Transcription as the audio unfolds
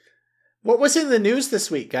What was in the news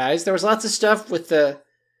this week, guys? There was lots of stuff with the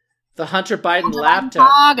Hunter Biden Hunter laptop.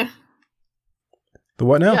 Hog. The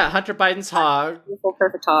what now? Yeah, Hunter Biden's hog. Beautiful,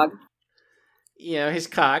 perfect hog. You know, his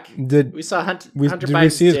cock. Did We saw Hunter did we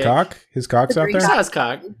Biden's see his dick. cock? His cock's out We there? saw his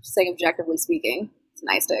cock. Saying objectively speaking, it's a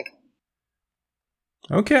nice dick.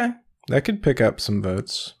 Okay. That could pick up some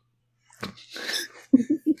votes.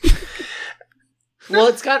 Well,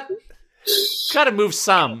 it's got to move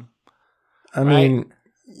some. I mean,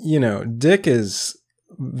 Dick is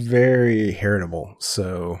very heritable,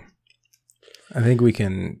 so I think we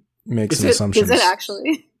can make some assumptions. Is it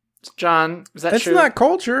actually? John, is that It's true? not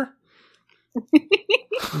culture.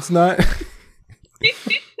 It's not.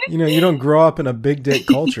 You don't grow up in a big dick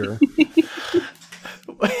culture.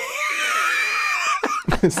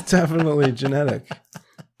 It's definitely genetic.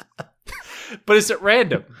 But is it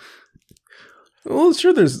random? Well,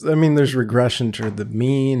 sure. There's regression to the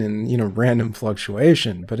mean and random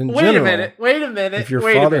fluctuation. But in general, Wait a minute. if your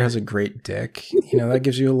father has a great dick, that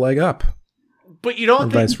gives you a leg up. But you don't or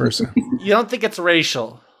think vice versa. You don't think it's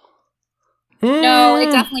racial? No,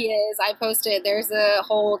 it definitely is. I posted. There's a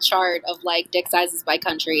whole chart of like dick sizes by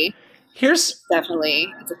country. It's a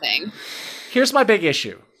thing. Here's my big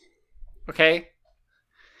issue. Okay?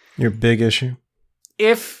 Your big issue?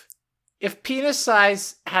 If penis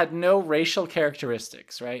size had no racial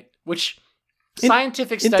characteristics, right? Which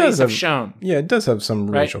scientific studies have shown. Yeah, it does have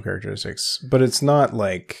some racial characteristics, but it's not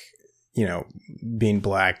like, being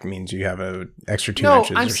black means you have an extra 2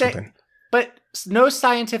 inches or something. But no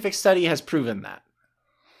scientific study has proven that.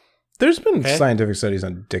 There's been scientific studies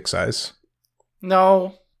on dick size.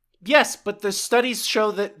 No. Yes, but the studies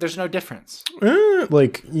show that there's no difference. Sure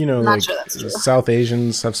that's true. South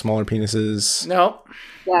Asians have smaller penises. No.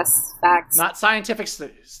 Yes, facts. Not scientific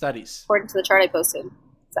studies. According to the chart I posted.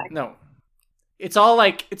 Exactly. No. It's all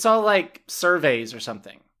like surveys or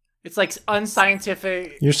something. It's like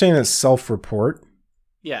unscientific. You're saying it's self-report?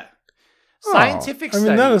 Yeah. Scientific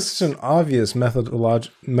studies. that is such an obvious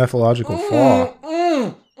methodological flaw.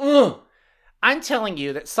 I'm telling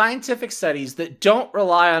you that scientific studies that don't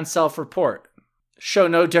rely on self-report show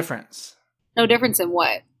no difference. No difference in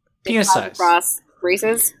what? Penis size. Across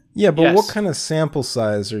races? Yeah, but Yes. what kind of sample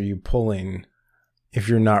size are you pulling if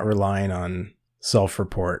you're not relying on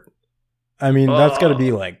self-report? I mean, that's got to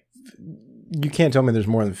be like, you can't tell me there's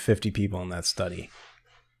more than 50 people in that study.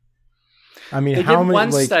 I mean, They how did many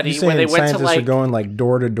one like study you saying where they went to, scientists are going like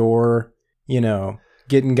door to door,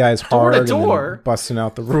 getting guys hard and then busting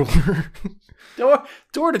out the ruler.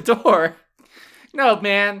 Door to door. No,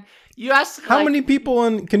 man. You asked How many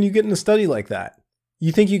people can you get in a study like that?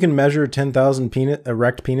 You think you can measure 10,000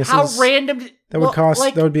 erect penises? How random? That would cost.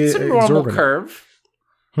 That would be it's a normal exorbitant. curve.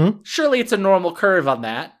 Surely it's a normal curve on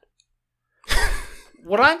that.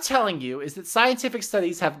 What I'm telling you is that scientific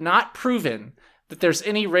studies have not proven that there's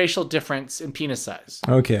any racial difference in penis size.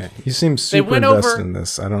 Okay, you seem super invested in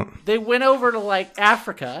this. They went over to like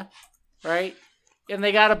Africa, right? And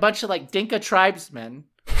they got a bunch of like Dinka tribesmen,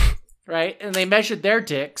 right? And they measured their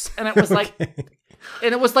dicks, and it was like,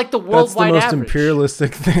 and it was like the worldwide That's the most average.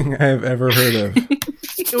 imperialistic thing I have ever heard of.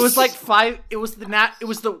 It was like It was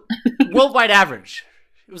the worldwide average.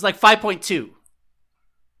 It was like 5.2,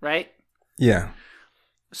 right? Yeah.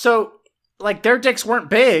 So like their dicks weren't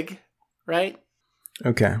big, right?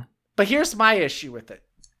 Okay. But here's my issue with it.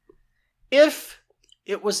 If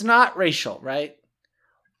it was not racial, right?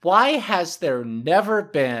 Why has there never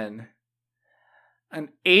been an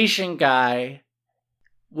Asian guy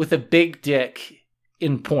with a big dick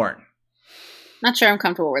in porn? Not sure I'm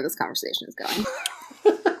comfortable where this conversation is going.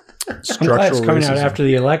 I'm glad it's coming out after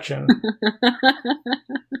the election.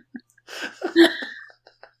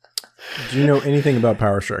 Do you know anything about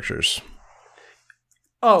power structures?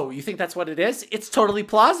 Oh, you think that's what it is? It's totally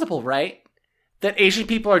plausible, right? That Asian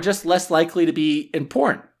people are just less likely to be in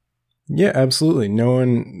porn. Yeah, absolutely. No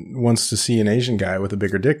one wants to see an Asian guy with a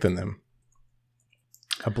bigger dick than them.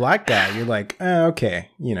 A black guy, you're like, okay,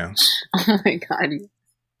 Oh my God.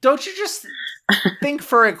 Don't you just think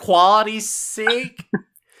for equality's sake?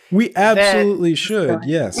 We absolutely should,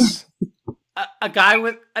 yes.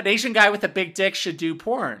 An Asian guy with a big dick should do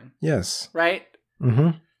porn. Yes. Right?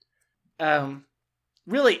 Mm-hmm.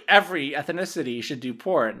 Really, every ethnicity should do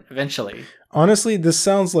porn eventually. Honestly, this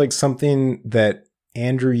sounds like something that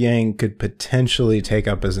Andrew Yang could potentially take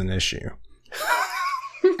up as an issue.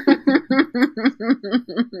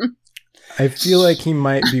 I feel like he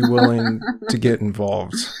might be willing to get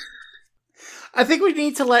involved. I think we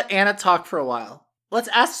need to let Anna talk for a while. Let's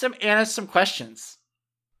ask Anna some questions.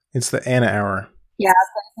 It's the Anna hour. Yeah,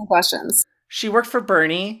 ask some questions. She worked for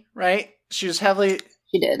Bernie, right? She was heavily...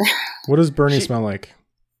 She did. What does Bernie smell like?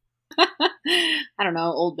 I don't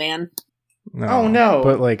know, old man. No, Oh, no.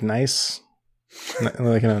 But like nice,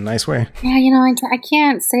 like in a nice way. Yeah, I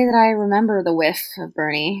can't say that I remember the whiff of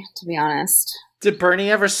Bernie, to be honest. Did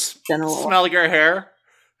Bernie ever smell your hair?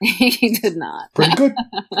 He did not. Pretty good.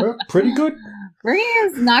 Pretty good. Bernie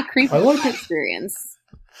is not creepy. I like it.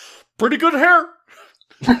 Pretty good hair.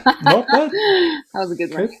 Not bad. That was a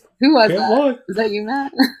good one. Who was Can't that? lie. Is that you,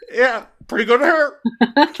 Matt? Yeah, pretty good hair.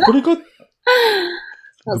 Pretty good.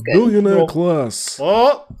 That was good. Billionaire class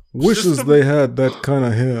Oh, wishes system, they had that kind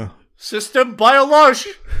of hair. System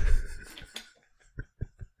biology.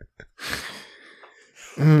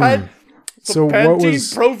 So what Pantene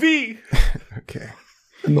was Pro V? okay?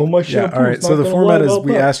 No, my Yeah. shampoo's All right. So not the gonna format lie is about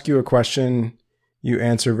we that. ask you a question, you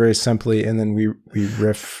answer very simply, and then we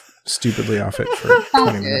riff stupidly off it for 20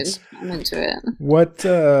 Sounds minutes. good. I'm into it.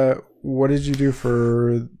 What did you do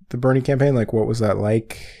for the Bernie campaign? Like, what was that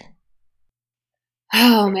like?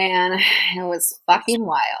 Oh man, it was fucking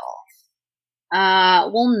wild.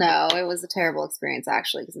 Well, no, it was a terrible experience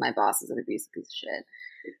actually because my boss is an abusive piece of shit.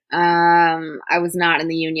 I was not in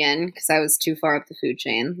the union because I was too far up the food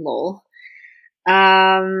chain. Lol.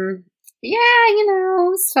 Yeah, it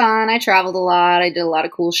was fun. I traveled a lot. I did a lot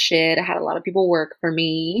of cool shit. I had a lot of people work for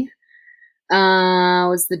me. I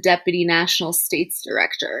was the deputy national states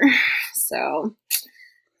director. So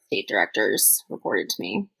state directors reported to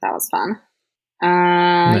me. That was fun.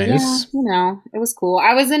 Nice. Yeah, it was cool.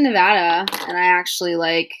 I was in Nevada and I actually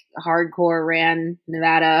hardcore ran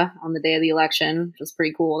Nevada on the day of the election, which was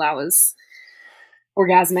pretty cool. That was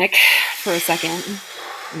orgasmic for a second.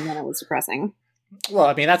 And then it was depressing. Well,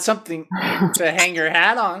 I mean, that's something to hang your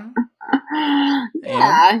hat on.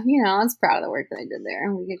 Yeah, I was proud of the work that I did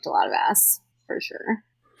there. We kicked a lot of ass, for sure.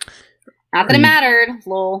 Not that it mattered,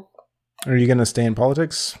 lol. Are you going to stay in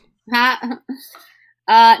politics?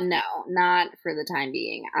 No, not for the time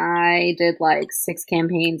being. I did 6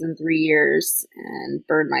 campaigns in 3 years and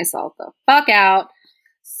burned myself the fuck out.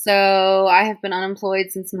 So I have been unemployed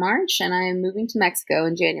since March and I am moving to Mexico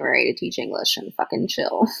in January to teach English and fucking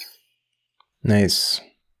chill. Nice.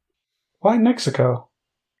 Why Mexico?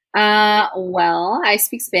 Well, I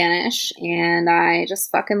speak Spanish and I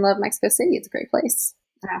just fucking love Mexico City. It's a great place.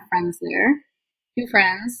 I have friends there. 2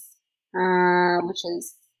 friends, which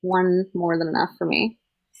is one more than enough for me.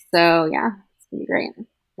 So yeah, it's gonna be great.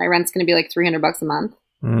 My rent's gonna be $300 a month.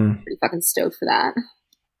 Pretty fucking stoked for that.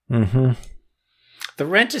 Mm-hmm. The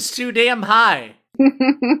rent is too damn high.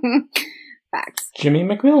 Facts. Jimmy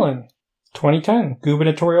McMillan, 2010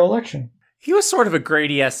 gubernatorial election. He was sort of a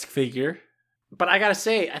Grady-esque figure, but I gotta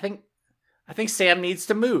say, I think Sam needs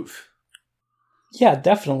to move. Yeah,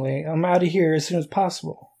 definitely. I'm out of here as soon as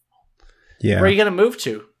possible. Yeah. Where are you gonna move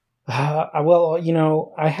to?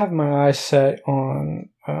 Well, I have my eyes set on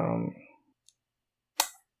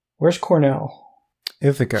where's Cornell?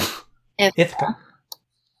 Ithaca. Ithaca.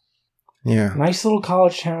 Yeah. Nice little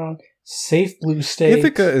college town, safe blue state.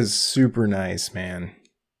 Ithaca is super nice, man.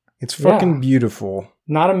 It's fucking beautiful.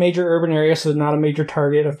 Not a major urban area, so not a major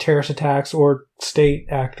target of terrorist attacks or state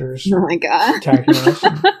actors Oh my god. attacking us.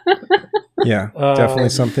 Yeah, definitely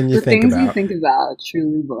something you The think things about. you think about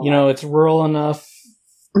truly blow. It's rural enough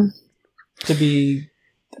to be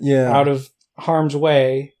out of harm's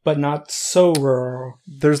way, but not so rural.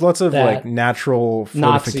 There's lots of that natural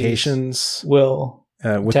fortifications will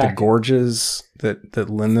with the gorges that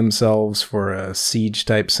lend themselves for a siege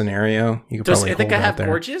type scenario. You could Does probably Ithaca hold out have there.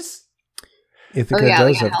 gorges? Ithaca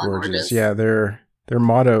does have gorges. Yeah, their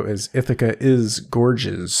motto is Ithaca is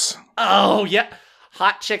gorges. Oh yeah,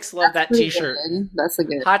 hot chicks love that T-shirt. Good. That's a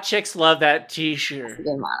good. Hot chicks love that That's T-shirt. a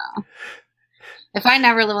good motto. If I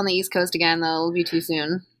never live on the East Coast again, though, it'll be too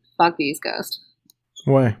soon. Fuck the East Coast.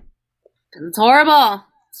 Why? 'Cause it's horrible.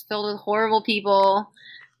 It's filled with horrible people.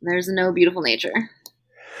 There's no beautiful nature.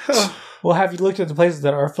 Well, have you looked at the places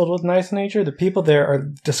that are filled with nice nature? The people there are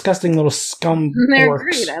disgusting little scum They're orcs.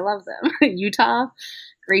 great. I love them. Utah,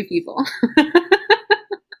 great people.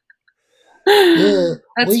 Yeah,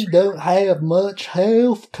 That's we true. don't have much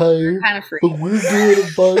health care, Kind of free. but we're good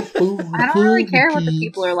about food. I don't really care what the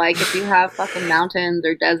people are like. If you have fucking mountains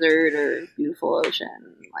or desert or beautiful ocean,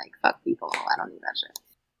 fuck people. I don't need that shit.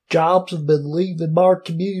 Jobs have been leaving our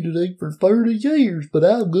community for 30 years, but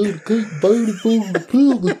I'm going to keep voting for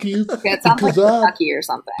Republicans Yeah, it sounds like because Kentucky or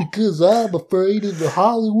something. I'm afraid of the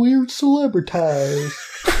Hollywood celebrities.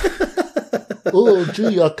 Oh,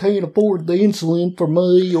 gee, I can't afford the insulin for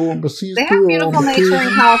me or my sister. They have beautiful or my nature in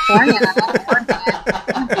cousin. California. And I love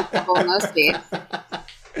Oregon. People in those states.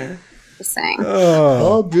 Just saying.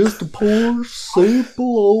 Oh, I'm just a poor,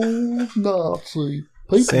 simple old Nazi.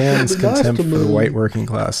 People Sam's should be nice contempt to for the me. white working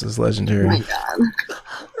class is legendary. Oh my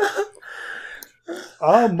god.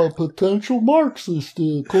 I'm a potential Marxist,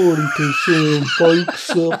 according to some folks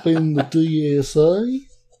up in the DSA.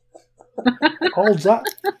 All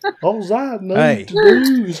I need to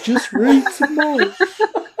do is just read some Marx.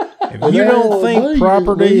 If you don't think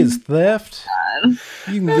property is theft,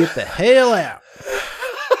 you can get the hell out.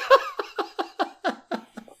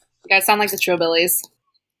 You guys sound like the Trillbillies.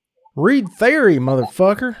 Read theory,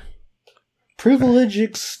 motherfucker. Privilege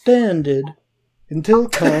extended until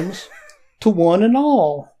it comes to one and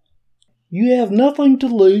all. You have nothing to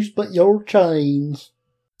lose but your chains.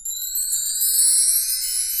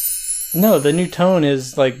 No, the new tone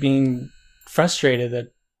is like being frustrated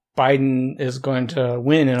that Biden is going to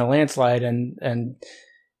win in a landslide and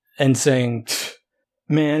saying,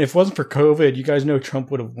 man, if it wasn't for COVID, you guys know Trump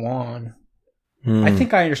would have won. I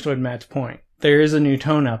think I understood Matt's point. There is a new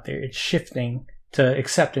tone out there. It's shifting to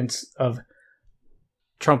acceptance of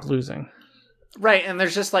Trump losing. Right, and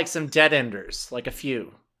there's just like some dead enders, like a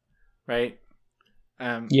few, right?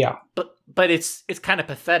 Yeah. But it's kind of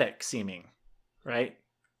pathetic seeming, right?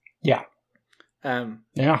 Yeah.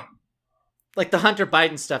 Yeah. Like the Hunter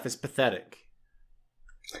Biden stuff is pathetic.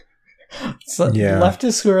 So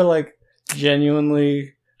leftists who are like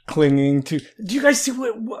genuinely clinging to. Do you guys see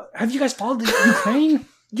what have you guys followed Ukraine?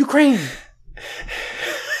 Ukraine.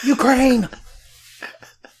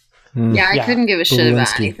 Yeah, I couldn't give a shit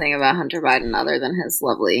about anything about Hunter Biden other than his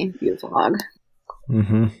lovely, beautiful dog.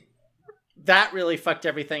 Mm-hmm. That really fucked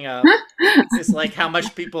everything up. It's like how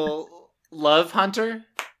much people love Hunter,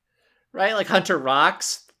 right? Like Hunter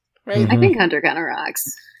rocks, right? I think Hunter kind of rocks.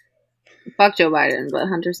 Fuck Joe Biden, but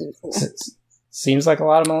Hunter seems cool. Seems like a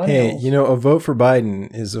lot of millennials. Hey, you know, a vote for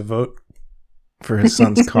Biden is a vote for his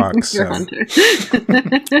son's cock. So. Hunter.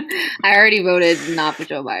 I already voted not for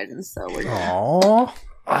Joe Biden, so we're good. Aww.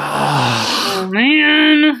 Oh,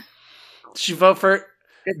 man. Did you vote for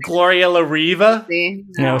Gloria La Riva?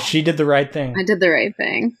 No, she did the right thing. I did the right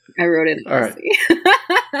thing. I wrote in AOC.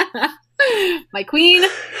 Right. My queen.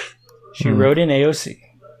 She wrote in AOC.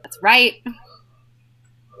 That's right.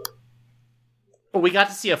 Well, we got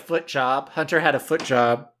to see a foot job. Hunter had a foot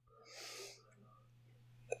job.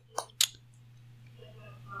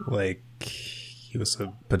 Like, he was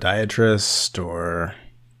a podiatrist or...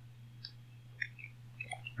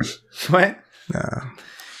 What? Nah.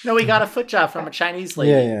 No, we got a foot job from a Chinese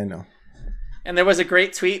lady. Yeah, I know. And there was a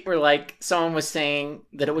great tweet where, like, someone was saying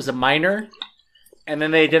that it was a minor, and then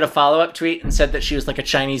they did a follow-up tweet and said that she was, like, a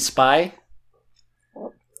Chinese spy.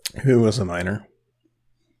 Who was a minor?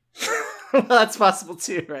 Well, that's possible,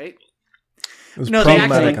 too, right? It was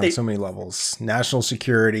problematic on so many levels. National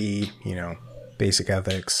security, you know, basic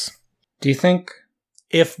ethics. Do you think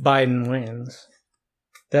if Biden wins,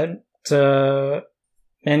 that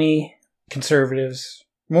many conservatives,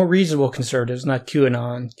 more reasonable conservatives, not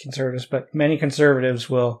QAnon conservatives, but many conservatives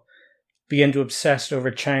will begin to obsess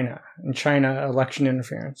over China and China election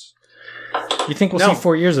interference? You think we'll see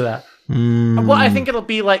 4 years of that? Well, I think it'll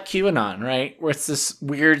be like QAnon, right? Where it's this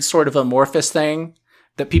weird sort of amorphous thing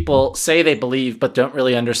that people say they believe but don't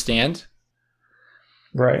really understand.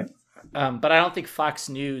 Right. But I don't think Fox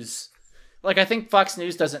News... Like, I think Fox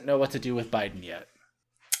News doesn't know what to do with Biden yet.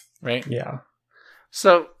 Right? Yeah.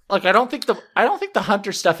 So, like, I don't think the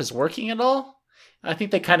Hunter stuff is working at all. I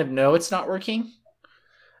think they kind of know it's not working.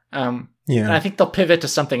 And I think they'll pivot to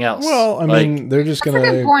something else. Well, I mean, they're just going to...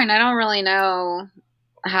 That's a good point. I don't really know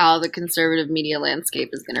how the conservative media landscape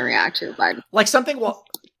is going to react to Biden. Like, something will...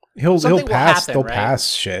 He'll pass. Happen, they'll right?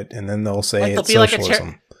 pass shit, and then they'll say like, it's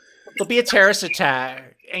socialism. There'll be a terrorist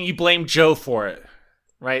attack, and you blame Joe for it,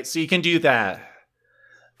 right? So you can do that.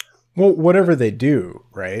 Well, whatever they do,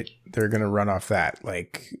 right? They're going to run off that.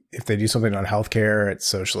 Like, if they do something on healthcare, it's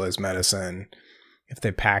socialist medicine. If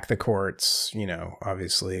they pack the courts, you know,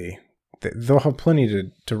 obviously they'll have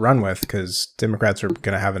plenty to run with because Democrats are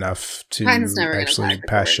going to have enough to actually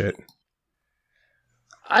pass shit.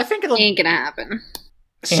 I think ain't going to happen.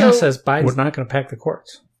 Anna says Biden's not going to pack the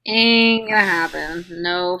courts. Ain't going to happen.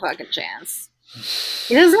 No fucking chance.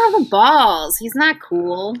 He doesn't have the balls. He's not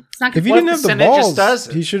cool. It's not. If he didn't have the balls,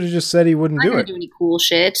 he should have just said he wouldn't do it. Do any cool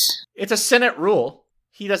shit. It's a Senate rule.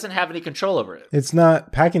 He doesn't have any control over it. It's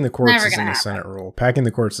not packing the courts isn't a Senate rule. Packing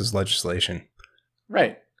the courts is legislation.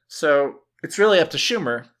 Right. So it's really up to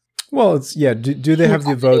Schumer. Well, it's do they have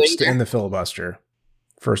the votes to end the filibuster?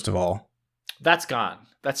 First of all, that's gone.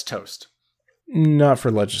 That's toast. Not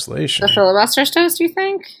for legislation. The filibuster's toast, you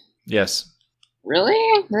think? Yes.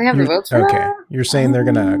 Really? Do they have the votes for that? You're saying they're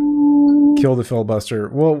going to kill the filibuster.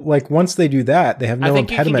 Well, like, once they do that, they have no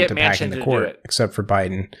impediment to packing the court, except for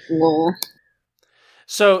Biden. Well,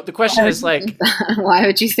 so the question is, like... Why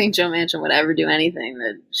would you think Joe Manchin would ever do anything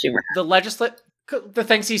that Schumer... The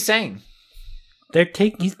things he's saying. They're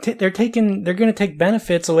going to take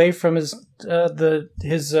benefits away from his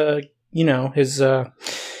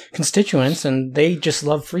constituents, and they just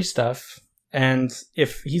love free stuff. And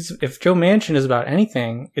if Joe Manchin is about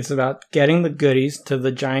anything, it's about getting the goodies to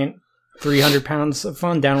the giant 300 pounds of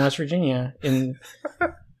fun down in West Virginia in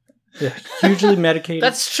the hugely medicated.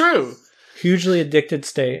 That's true. Hugely addicted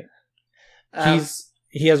state.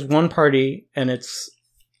 He has one party, and it's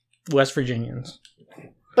West Virginians.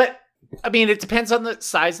 But I mean, it depends on the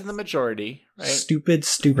size of the majority, right? Stupid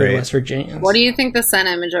Right. West Virginians. What do you think the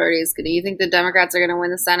Senate majority is? Do you think the Democrats are going to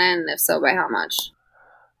win the Senate, and if so, by how much?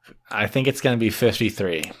 I think it's going to be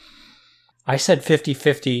 53. I said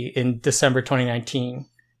 50-50 in December 2019.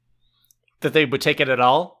 That they would take it at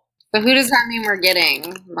all? So who does that mean we're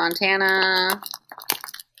getting? Montana?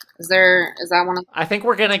 Is that one of I think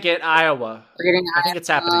we're going to get Iowa. we're getting? I think it's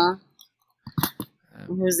happening.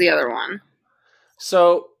 Who's the other one?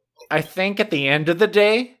 So I think at the end of the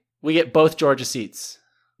day, we get both Georgia seats.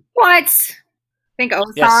 What? Think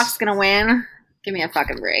Ossoff's Yes. going to win? Give me a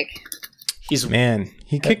fucking break. Man,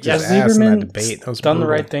 he kicked Has his ass in that Lieberman debate. That was done the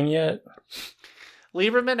brutal. right thing yet?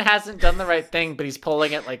 Lieberman hasn't done the right thing, but he's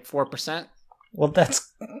polling at like 4%. Well,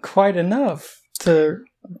 that's quite enough to.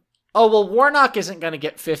 Oh, well, Warnock isn't going to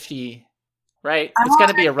get 50, right? It's going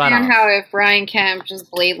to be a And runoff. how if Brian Kemp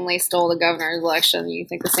just blatantly stole the governor's election, you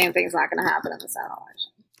think the same thing's not going to happen in the Senate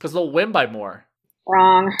election? Because they'll win by more.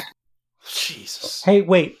 Wrong. Jesus. Hey,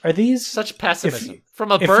 wait, are these Such pessimism. If-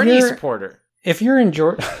 From a if Bernie you're- supporter. if you're in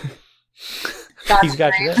Georgia? He's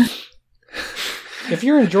got you there. If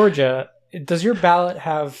you're in Georgia, does your ballot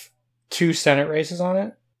have 2 Senate races on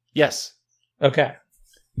it? Yes. Okay.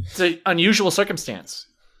 It's an unusual circumstance.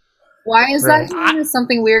 Why is Right. that? Is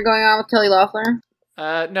something weird going on with Kelly Loeffler?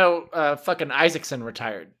 No, fucking Isaacson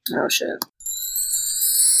retired. Oh shit.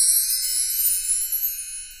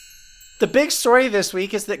 The big story this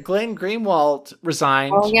week is that Glenn Greenwald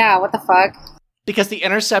resigned Oh yeah, what the fuck? because The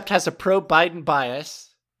Intercept has a pro-Biden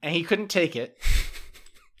bias, and he couldn't take it.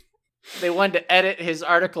 They wanted to edit his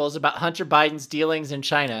articles about Hunter Biden's dealings in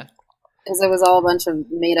China. Because it was all a bunch of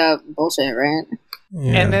made up bullshit, right?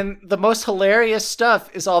 Yeah. And then the most hilarious stuff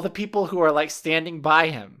is all the people who are like standing by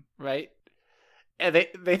him, right? And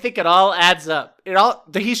they think it all adds up.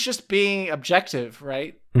 He's just being objective,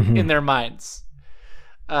 right? Mhm. In their minds.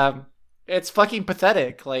 It's fucking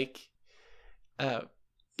pathetic. Like,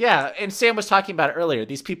 yeah. And Sam was talking about it earlier.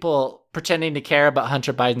 These people pretending to care about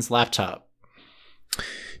Hunter Biden's laptop.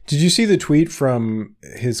 Did you see the tweet from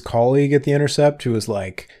his colleague at The Intercept who was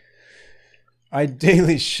like, I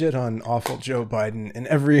daily shit on awful Joe Biden in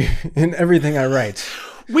everything I write.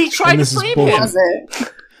 We tried And to this is frame bullshit. him. Was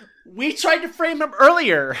it? We tried to frame him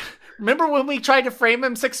earlier. Remember when we tried to frame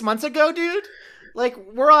him 6 months ago, dude? Like,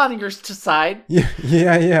 we're on your side.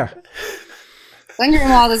 Yeah. Glenn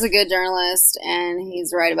Greenwald is a good journalist, and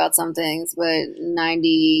he's right about some things, but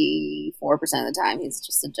 94% of the time, he's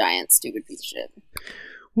just a giant, stupid piece of shit.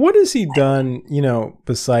 What has he done,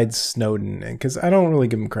 besides Snowden? Because I don't really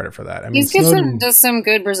give him credit for that. I mean, He's good Snowden, does some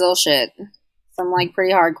good Brazil shit. Some,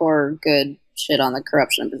 pretty hardcore good shit on the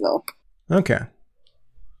corruption in Brazil. okay.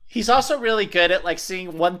 He's also really good at, like,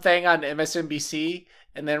 seeing one thing on MSNBC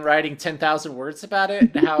and then writing 10,000 words about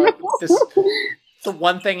it. And how the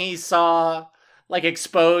one thing he saw, like,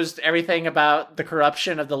 exposed everything about the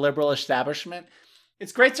corruption of the liberal establishment.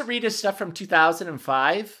 It's great to read his stuff from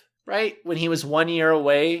 2005, right? When he was 1 year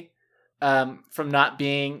away from not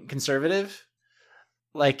being conservative.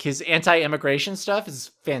 Like, his anti-immigration stuff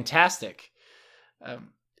is fantastic. And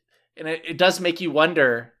it does make you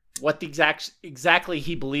wonder what the exactly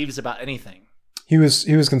he believes about anything. He was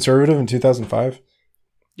conservative in 2005.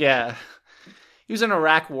 Yeah. He was an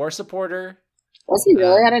Iraq war supporter. Was he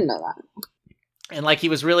really? I didn't know that. And, like, he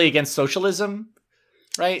was really against socialism,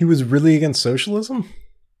 right? He was really against socialism?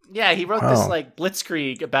 Yeah, he wrote Wow. this, like,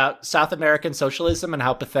 blitzkrieg about South American socialism and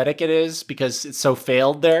how pathetic it is because it's so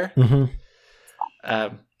failed there. Mm-hmm.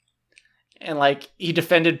 And, like, he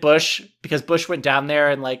defended Bush because Bush went down there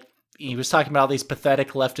and, like, he was talking about all these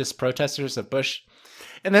pathetic leftist protesters of Bush.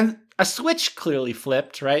 And then a switch clearly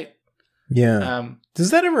flipped, right? Yeah. Does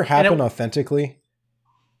that ever happen authentically?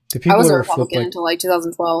 Do people I was a ever flip Republican like until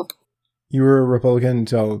 2012. you were a Republican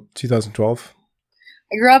until 2012?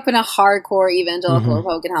 I grew up in a hardcore evangelical Mhm.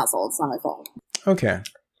 Republican household. It's not my fault. Okay.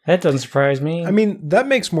 That doesn't surprise me. I mean, that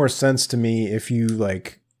makes more sense to me if you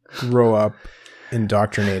grow up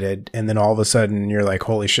indoctrinated and then all of a sudden you're like,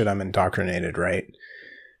 holy shit, I'm indoctrinated, right?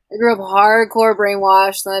 I grew up hardcore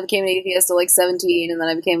brainwashed, then I became an atheist at 17, and then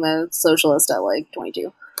I became a socialist at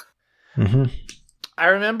 22. Mm-hmm. I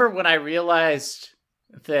remember when I realized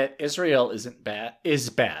that Israel is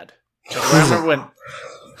bad. I remember when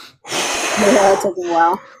Yeah, it took a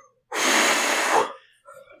while.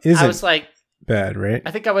 Isn't I was like, bad, right?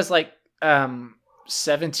 I think I was like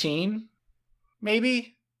 17,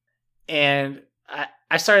 maybe, and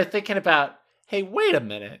I started thinking about, hey, wait a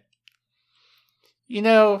minute. You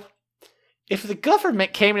know, if the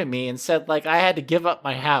government came to me and said, like, I had to give up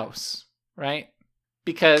my house, right?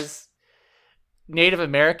 Because Native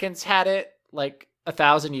Americans had it, like,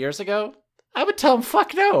 1,000 years ago, I would tell them,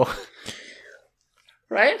 fuck no.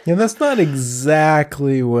 Right? Yeah, that's not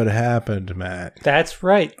exactly what happened, Matt. That's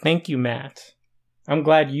right. Thank you, Matt. I'm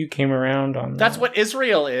glad you came around on That's that. what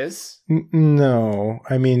Israel is. No,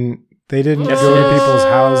 I mean, they didn't Yes, go it to is. people's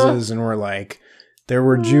houses and were like, there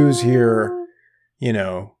were Jews here, you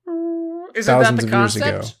know, Isn't that thousands the of years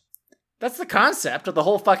concept? ago. That's the concept of the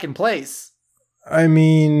whole fucking place. I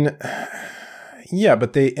mean, yeah,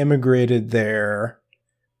 but they immigrated there.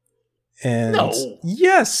 And No.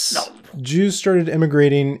 yes, No. Jews started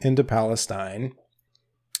immigrating into Palestine,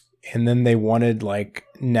 and then they wanted like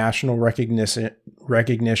national recognition.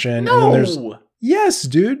 And then there's No. yes,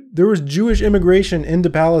 dude, there was Jewish immigration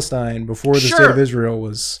into Palestine before the state Sure. of Israel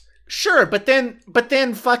was. Sure, but then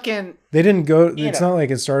fucking They didn't go. You It's know. not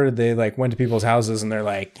like it started. They like went to people's houses and they're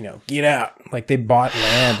like, you know, get out. Like they bought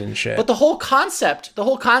land and shit. but the whole concept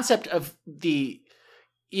of the,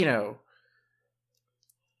 you know,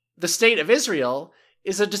 the state of Israel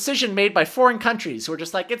is a decision made by foreign countries who are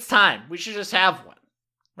just like, it's time. We should just have one.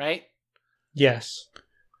 Right? Yes.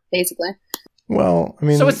 Basically. well, I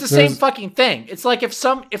mean, So it's the same there's- fucking thing. It's like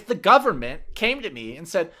if the government came to me and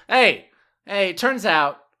said, hey, it turns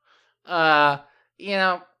out, you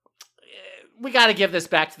know, we got to give this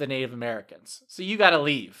back to the Native Americans. So you got to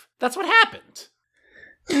leave. That's what happened.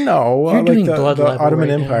 No, You're like doing the blood libel Ottoman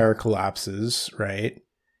right now. Empire collapses, right?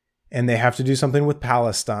 And they have to do something with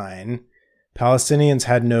Palestine. Palestinians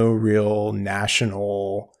had no real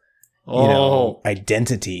national,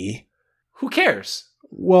 identity. Who cares?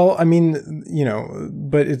 Well, I mean, you know,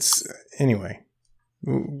 but it's anyway.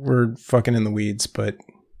 We're fucking in the weeds, but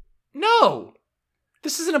No.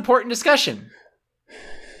 This is an important discussion.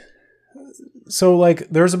 so like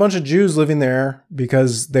there's a bunch of Jews living there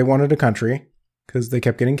because they wanted a country because they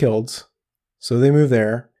kept getting killed. So they moved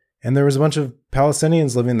there. And there was a bunch of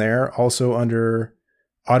Palestinians living there also under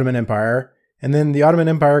Ottoman Empire. And then the Ottoman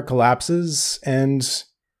Empire collapses and,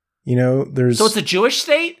 you know, there's... So it's a Jewish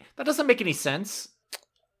state? That doesn't make any sense.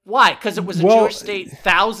 Why? Because it was a Well- Jewish state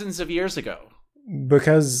thousands of years ago.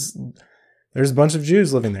 because there's a bunch of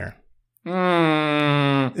Jews living there.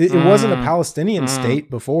 It wasn't a Palestinian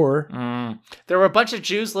state before. There were a bunch of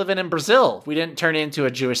Jews living in Brazil. We didn't turn it into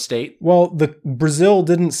a Jewish state. Well, Brazil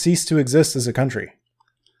didn't cease to exist as a country.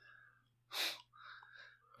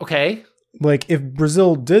 Okay. Like, if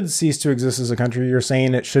Brazil did cease to exist as a country, you're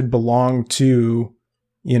saying it should belong to,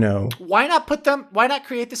 you know... Why not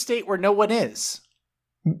create the state where no one is?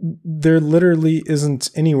 There literally isn't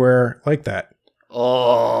anywhere like that.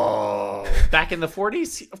 Oh. Back in the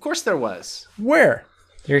 40s? Of course there was. Where?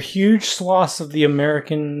 There are huge swaths of the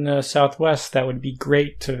American Southwest that would be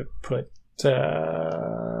great to put, you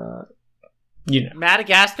know.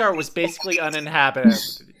 Madagascar was basically uninhabited.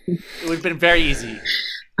 It would have been very easy.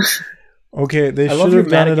 Okay, they I love should your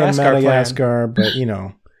have done it on Madagascar plan. Madagascar, but, you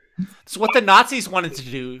know... It's what the Nazis wanted to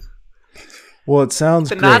do. Well, it sounds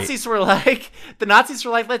The great. Nazis were like,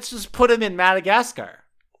 let's just put him in Madagascar.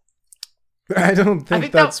 I don't think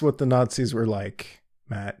think that's what the Nazis were like,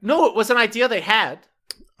 Matt. No, it was an idea they had.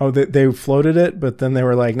 Oh, they floated it, but then they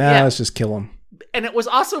were like, nah, Yeah. let's just kill him. And it was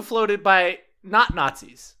also floated by not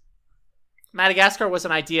Nazis. Madagascar was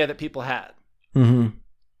an idea that people had. Mm-hmm.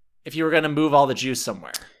 If you were going to move all the Jews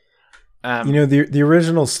somewhere. You know, the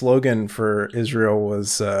original slogan for Israel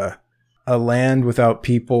was a land without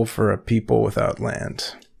people for a people without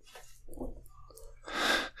land.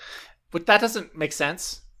 But that doesn't make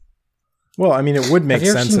sense. Well, I mean, it would make Have you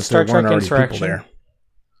ever sense seen if Star there weren't Trek already people Insurrection? there.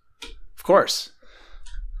 Of course.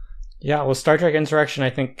 Yeah, well, Star Trek Insurrection, I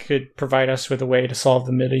think, could provide us with a way to solve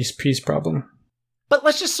the Mideast peace problem. But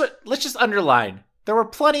let's just underline. There were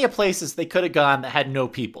plenty of places they could have gone that had no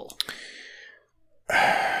people.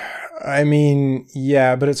 I mean,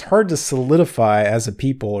 yeah, but it's hard to solidify as a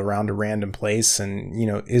people around a random place, and, you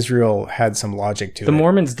know, Israel had some logic to The it.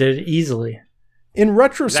 Mormons did it easily. In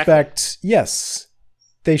retrospect, yes,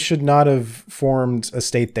 they should not have formed a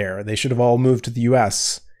state there. They should have all moved to the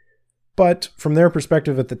U.S. But from their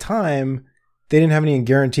perspective at the time, they didn't have any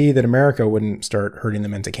guarantee that America wouldn't start herding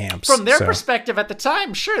them into camps. From their So- perspective at the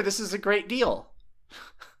time, sure, this is a great deal.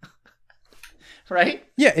 Right?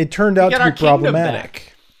 Yeah, it turned out get to our be kingdom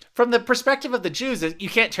problematic. from the perspective of the Jews, you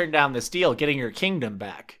can't turn down this deal, getting your kingdom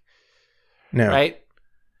back. No. Right?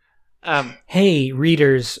 Hey,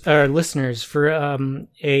 readers or listeners, for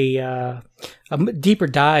a deeper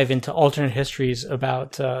dive into alternate histories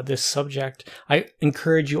about this subject, I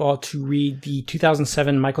encourage you all to read the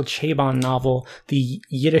 2007 Michael Chabon novel, The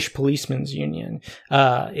Yiddish Policemen's Union.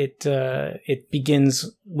 It begins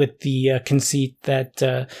with the conceit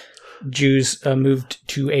that Jews moved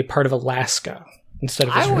to a part of Alaska instead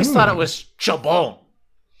of I Israel. always thought it was Chabon.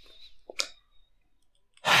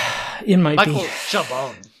 It might Michael be.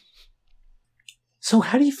 Chabon. So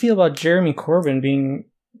how do you feel about Jeremy Corbyn being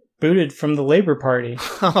booted from the Labour Party?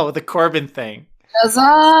 Oh, the Corbyn thing.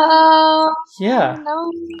 Yeah.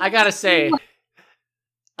 No. I gotta say,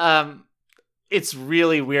 it's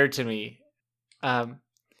really weird to me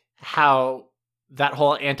how that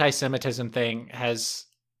whole anti-Semitism thing has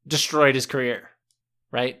destroyed his career,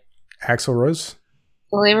 right? Axl Rose?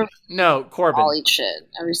 Well, they were No, Corbyn. all eat shit.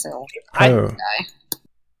 Every single Oh. guy.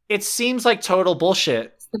 It seems like total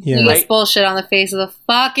bullshit. The Yeah. biggest Right. bullshit on the face of the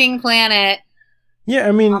fucking planet. Yeah,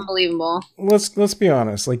 I mean, Unbelievable. let's be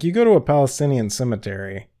honest. Like, you go to a Palestinian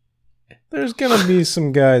cemetery, there's gonna be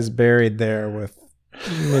some guys buried there with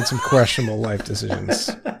made some questionable life decisions,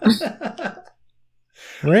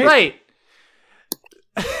 right? Right.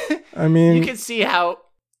 I mean, You can see how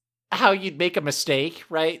you'd make a mistake,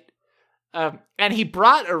 right? And he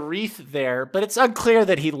brought a wreath there, but it's unclear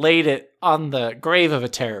that he laid it on the grave of a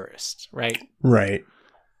terrorist, right? right?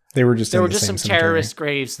 They were just There in were the just same some cemetery. terrorist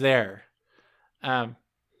graves there.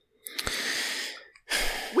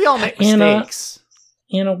 We all make Anna- mistakes.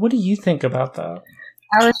 Anna, what do you think about that?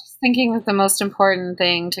 I was just thinking that the most important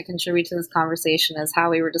thing to contribute to this conversation is how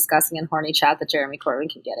we were discussing in Horny Chat that Jeremy Corbyn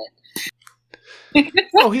can get it.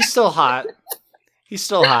 Oh, he's still hot. He's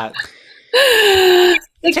still hot.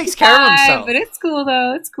 He takes care of 65, himself. But it's cool,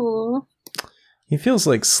 though. It's cool. He feels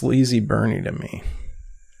like sleazy Bernie to me.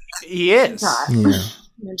 He is. Hot. Yeah.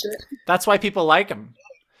 I'm into it. That's why people like him.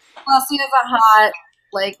 Plus, he has a hot,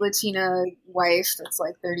 like, Latina wife that's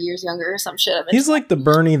like 30 years younger or some shit. He's like the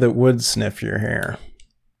Bernie that would sniff your hair.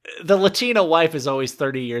 The Latina wife is always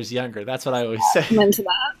 30 years younger. That's what I always say. I'm into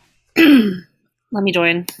that. Let me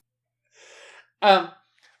join.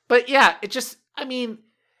 But yeah, it just, I mean,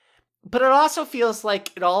 but it also feels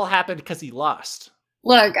like it all happened because he lost.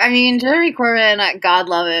 Look, I mean, Jeremy Corbyn, God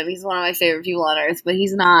love him. He's one of my favorite people on earth, but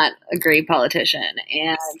he's not a great politician.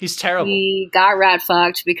 And He's terrible. he got rat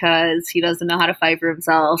fucked because he doesn't know how to fight for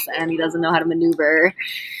himself and he doesn't know how to maneuver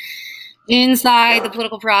inside the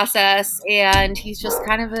political process. And he's just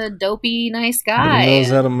kind of a dopey, nice guy. He knows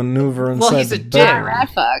how to maneuver inside he's the a dick. Got bedroom. rat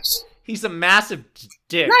fucked. He's a massive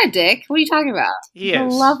dick. Not a dick. What are you talking about? He He's a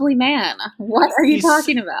is. lovely man. What are you He's-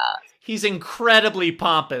 talking about? He's incredibly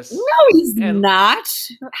pompous No, he's And- not.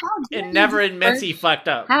 How dare and never you admits he besmirch- fucked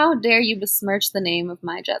up. How dare you besmirch the name of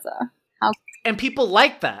my Jezza? And people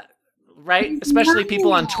like that, right? Especially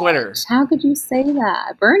people on Twitter. How could you say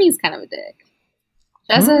that? Bernie's kind of a dick.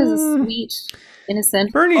 Jezza is a Mm. sweet,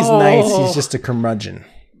 innocent. Bernie's Oh. nice. He's just a curmudgeon.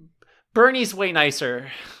 Bernie's way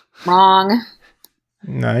nicer. Wrong.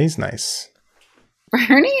 No, he's nice.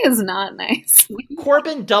 Bernie is not nice.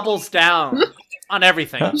 Corbyn doubles down on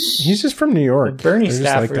everything. He's just from New York. The Bernie They're just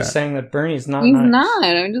staffer like is that. saying that Bernie's not He's nice. not.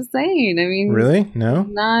 I'm just saying. I mean, Really? No?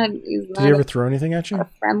 he's Did not he ever throw anything at you? a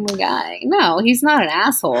friendly guy. No, he's not an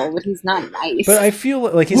asshole, but he's not nice. But I feel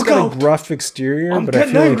like he's Look got out. a gruff exterior, I'm but I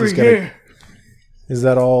getting feel like angry he's got here. Is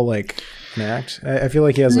that all like an act? I feel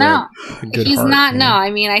like he has No. a good He's heart. not. you No, know? I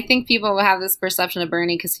mean, I think people have this perception of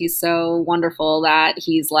Bernie because he's so wonderful that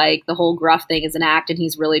he's like the whole gruff thing is an act, and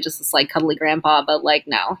he's really just this like cuddly grandpa. But like,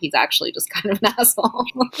 no, he's actually just kind of an asshole.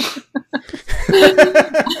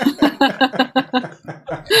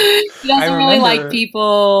 He doesn't really like remember-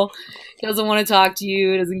 people. He doesn't want to talk to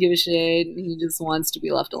you. He doesn't give a shit. He just wants to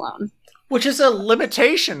be left alone. Which is a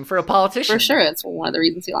limitation for a politician. For sure, it's one of the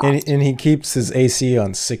reasons he lost. And he keeps his AC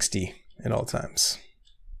on 60 at all times.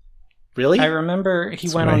 Really? I remember he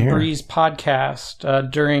That's went what I on hear. Bree's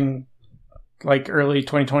podcast during like early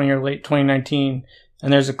 2020 or late 2019,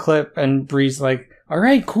 and there's a clip, and Bree's like, "All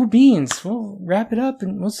right, cool beans. We'll wrap it up,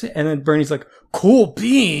 and we'll see." And then Bernie's like, "Cool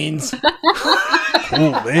beans,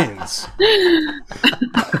 Cool beans.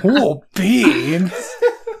 cool beans."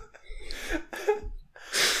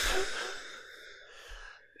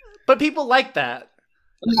 But people like that.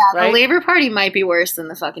 Yeah, Right? the Labor Party might be worse than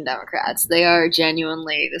the fucking Democrats. They are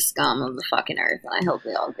genuinely the scum of the fucking earth, and I hope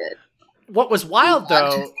they all get. What was wild,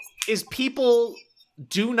 though, is people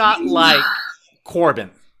do not like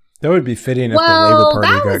Corbyn. That would be fitting if the Labor Well, Party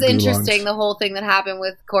that got was interesting, gulags. the whole thing that happened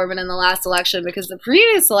with Corbyn in the last election, because the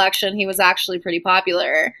previous election, he was actually pretty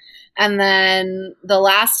popular. And then the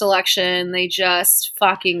last election, they just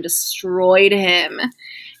fucking destroyed him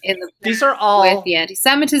in the These are all with the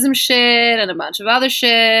anti-Semitism shit and a bunch of other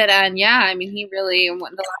shit. And yeah, I mean, he really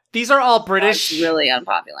these are all British was really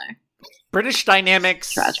unpopular. British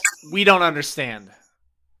dynamics Tragic. we don't understand.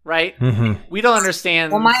 Right? Mm-hmm. We don't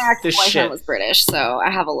understand Well, my this ex-boyfriend shit. was British, so I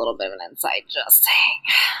have a little bit of an insight. Just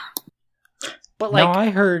saying. But like no, I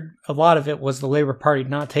heard a lot of it was the Labour Party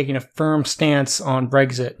not taking a firm stance on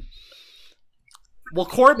Brexit. well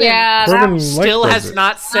Corbyn Yeah, Corbyn still liked has Brexit.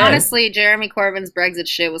 not said honestly, Jeremy Corbyn's Brexit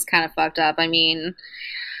shit was kind of fucked up. I mean,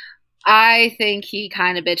 I think he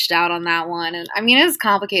kind of bitched out on that one. And I mean, it's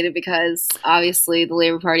complicated because obviously the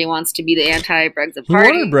Labour Party wants to be the anti-Brexit He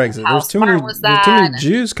party. wanted Brexit. How There's too many, smart was there's too many that?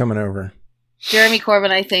 Jews coming over. Jeremy Corbyn,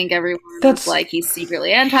 I think everyone That's- was like he's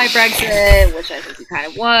secretly anti-Brexit, which I think he kind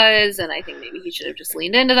of was. And I think maybe he should have just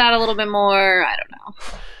leaned into that a little bit more. I don't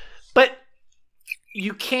know. But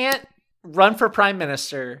you can't run for prime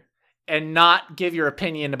minister and not give your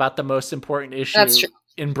opinion about the most important issue That's true.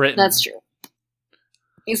 in Britain. That's true.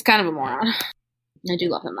 He's kind of a moron. I do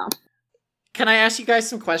love him though. Can I ask you guys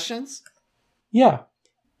some questions? Yeah.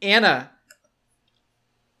 Anna,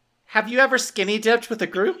 have you ever skinny dipped with a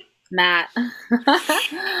group? Matt.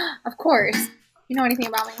 Of course. You know anything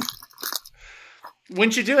about me?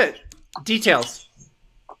 When'd you do it? Details.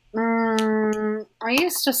 I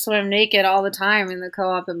used to swim naked all the time in the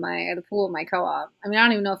co-op at the pool of my co-op. I mean, I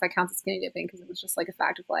don't even know if that counts as skinny dipping because it was just like a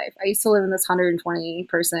fact of life. I used to live in this 120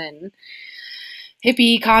 person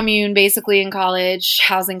hippie commune basically in college,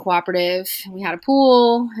 housing cooperative. We had a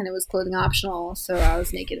pool and it was clothing optional, so I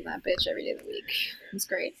was naked in that bitch every day of the week. It was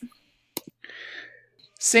great.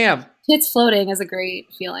 Sam, Tits floating is a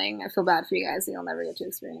great feeling. I feel bad for you guys that you'll never get to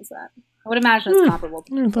experience that. I would imagine it's comparable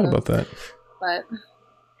I never thought about that. but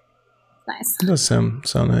it's nice. It does sound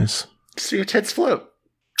nice. so your tits float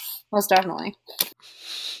Most definitely.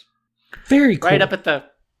 Very cool. right up at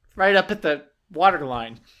the water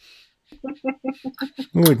line.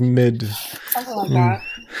 Like mid. Something like that.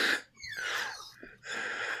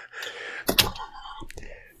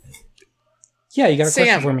 Yeah, you got a Sam.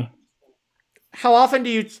 question for me. How often do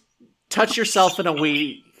you touch yourself in a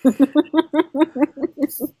week?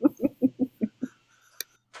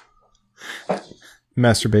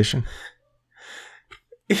 Masturbation.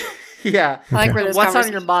 Yeah. I like where this What's on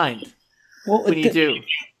conversation- your mind Well, when you do?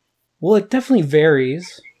 Well, it definitely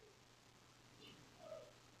varies.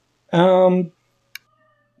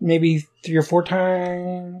 Maybe 3 or 4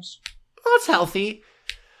 times. Well, it's healthy.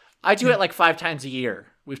 I do it like 5 times a year.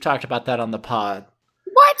 We've talked about that on the pod.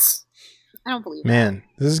 What? I don't believe that. Man,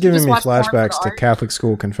 this is giving just me watch porn for flashbacks the to art? Catholic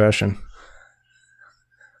school confession.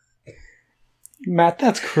 Matt,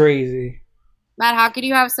 that's crazy. Matt, how could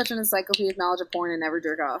you have such an encyclopedic knowledge of porn and never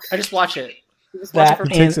jerk off? I just watch it. You just watch it for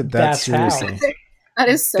He takes it that that's seriously. That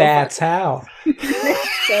is so That's fucked. how.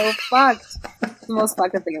 So fucked. It's the most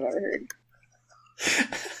fucked up thing I've ever heard.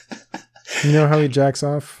 You know how he jacks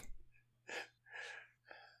off?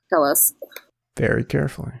 Tell us. Very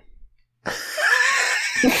carefully.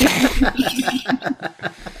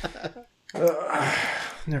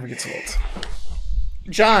 Never gets old.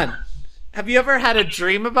 John, have you ever had a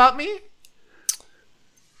dream about me?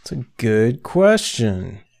 It's a good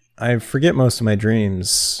question. I forget most of my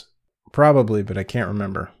dreams. Probably, but I can't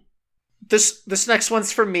remember. This next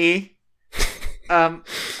one's for me.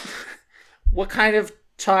 What kind of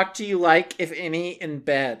talk do you like, if any, in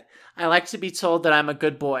bed? I like to be told that I'm a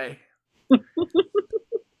good boy.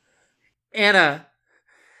 Anna,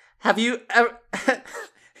 have you ever...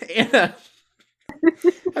 Anna,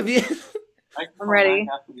 have you... I'm ready.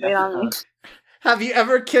 Wait on me. Have you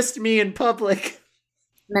ever kissed me in public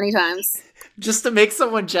Many times. just to make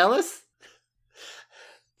someone jealous?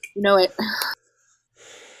 You know it.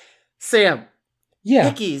 Sam,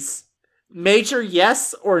 Yeah. hickeys, major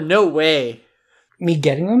yes or no way? Me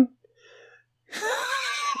getting them?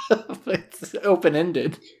 It's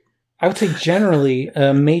open-ended. I would say generally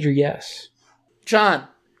a major yes. John,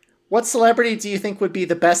 what celebrity do you think would be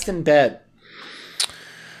the best in bed?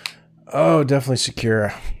 Oh, definitely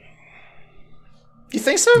Shakira. You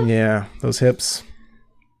think so? Yeah, those hips.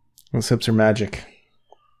 Those hips are magic.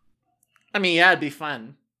 I mean, yeah, it'd be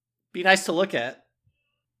fun. Be nice to look at.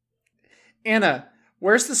 Anna,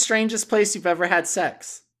 where's the strangest place you've ever had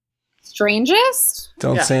sex? Strangest?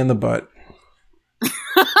 Don't Yeah. say in the butt.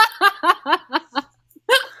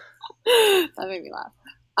 That made me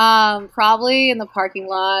laugh. Probably in the parking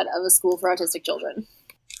lot of a school for autistic children.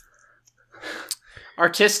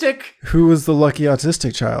 Artistic? Who was the lucky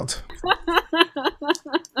autistic child?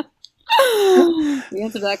 The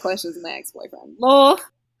answer to that question is my ex-boyfriend. Lol.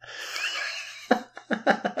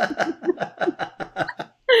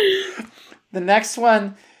 The next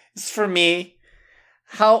one is for me.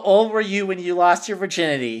 How old were you when you lost your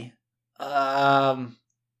virginity?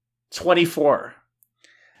 24.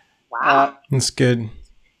 Wow. It's good.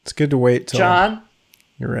 It's good to wait till John,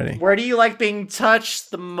 you're ready. where do you like being touched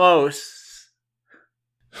the most?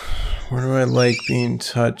 Where do I like being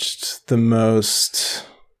touched the most?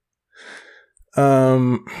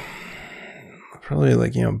 Probably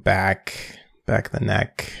like, back of the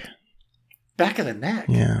neck. Back of the neck?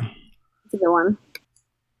 Yeah. That's a good one.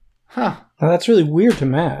 Huh. Well, that's really weird to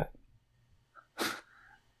Matt.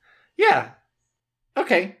 Yeah.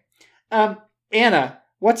 Okay. Anna,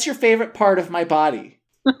 what's your favorite part of my body?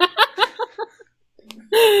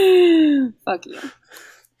 Fuck you.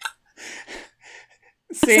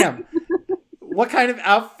 Sam, what kind of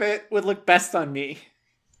outfit would look best on me?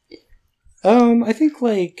 I think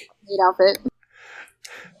like Neat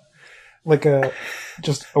outfit.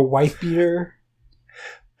 just a wife beater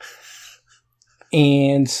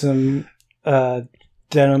and some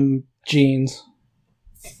denim jeans.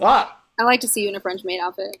 Ah. I like to see you in a French maid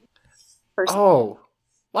outfit. Personally. Oh.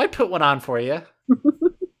 Well, I'd put one on for you.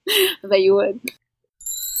 I bet you would.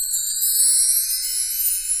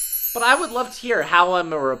 But I would love to hear how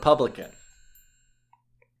I'm a Republican.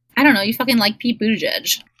 I don't know. You fucking like Pete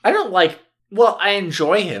Buttigieg. I don't like... Well, I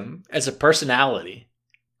enjoy him as a personality.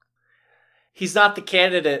 He's not the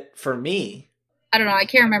candidate for me. I don't know. I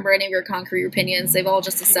can't remember any of your concrete opinions. They've all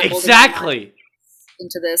just assembled Exactly.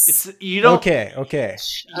 into this. You don't. Okay.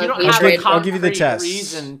 You don't have hatred. a I'll give you the concrete test.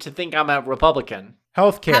 reason to think I'm a Republican. I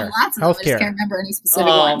have Healthcare. lots of them. I just can't Healthcare. remember any specific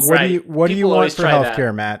Oh, ones. right. What do you People want always for try that.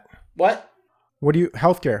 healthcare, Matt? What?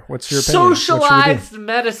 Healthcare? What's your opinion? What should we do? Socialized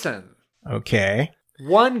medicine. Okay.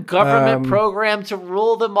 One government program to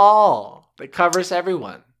rule them all that covers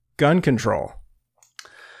everyone. Gun control.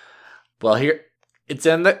 Well,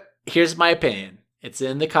 here's my opinion. It's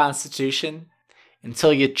in the Constitution.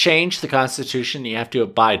 Until you change the Constitution, you have to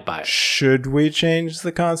abide by it. Should we change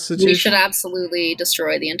the Constitution? We should absolutely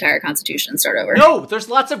destroy the entire Constitution and start over. No, there's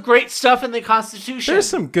lots of great stuff in the Constitution. There's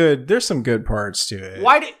some good parts to it.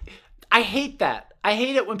 I hate that. I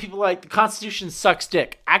hate it when people are like the Constitution sucks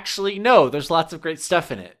dick. Actually, no, there's lots of great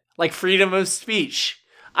stuff in it. Like freedom of speech.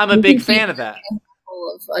 I'm a big fan of that.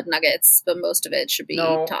 Full of nuggets, but most of it should be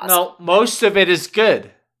tossed. No, most of it is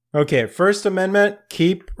good. Okay, First Amendment,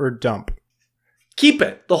 keep or dump? Keep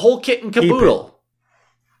it. The whole kit and caboodle.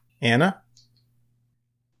 Anna?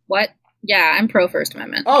 What? Yeah, I'm pro First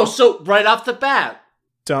Amendment. Oh, so right off the bat.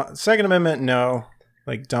 Second Amendment, no.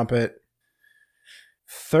 Like, dump it.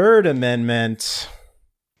 Third Amendment.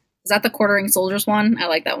 Is that the quartering soldiers one? I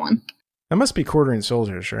like that one. That must be quartering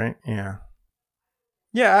soldiers, right? Yeah.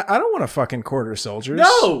 Yeah, I don't want to fucking quarter soldiers.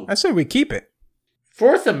 No! I say we keep it.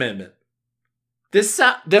 Fourth Amendment.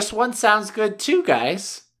 This one sounds good too,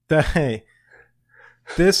 guys. Hey,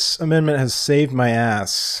 this amendment has saved my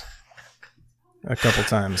ass a couple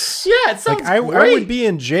times. Yeah, it sounds I great. would be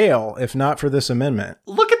in jail if not for this amendment.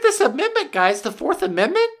 Look at this amendment, guys. The Fourth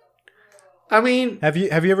Amendment. I mean, Have you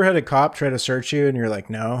ever had a cop try to search you and you're like,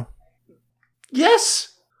 no? yes.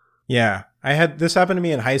 Yeah. This happened to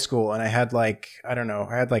me in high school, and I had like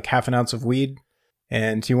half an ounce of weed,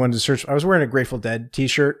 and he wanted to search. I was wearing a Grateful Dead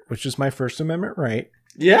t-shirt, which is my First Amendment right.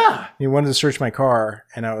 Yeah. He wanted to search my car,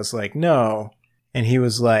 and I was like, no. And he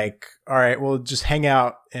was like, all right, well, just hang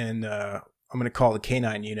out, and I'm going to call the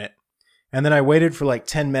K9 unit. And then I waited for like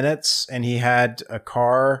 10 minutes, and he had a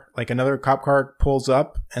car, like another cop car pulls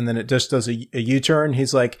up, and then it just does a U-turn.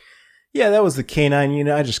 He's like, yeah, that was the K9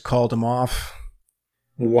 unit. I just called him off.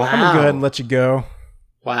 Wow. I'm going to go ahead and let you go.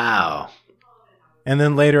 Wow. And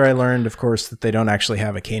then later I learned, of course, that they don't actually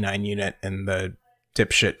have a K9 unit in the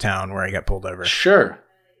dipshit town where I got pulled over. Sure.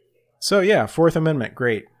 So yeah, Fourth Amendment,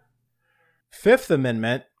 great. Fifth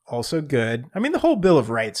Amendment, also good. I mean, the whole Bill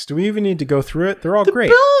of Rights. Do we even need to go through it? They're all great.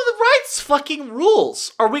 The Bill of the Rights fucking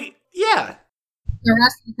rules. Are we? Yeah. The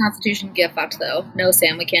rest of the Constitution get fucked, though. No,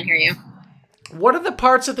 Sam, we can't hear you. What are the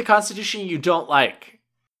parts of the Constitution you don't like?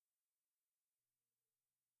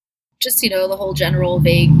 Just, the whole general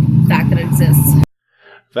vague fact that it exists.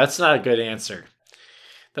 That's not a good answer.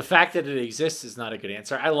 The fact that it exists is not a good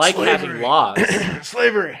answer. I like having laws.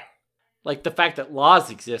 Slavery. Like the fact that laws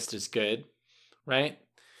exist is good, right?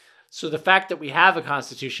 So the fact that we have a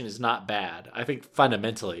constitution is not bad. I think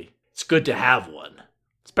fundamentally it's good to have one.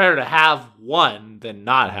 It's better to have one than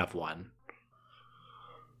not have one.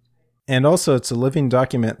 And also it's a living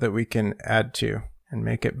document that we can add to and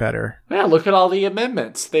make it better. Yeah, look at all the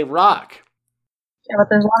amendments. They rock. Yeah, but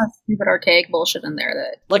there's a lot of stupid archaic bullshit in there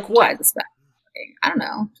that Like what? ties us back. I don't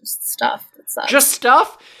know, just stuff that sucks. Just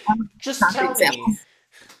stuff? Just Concrete tell examples.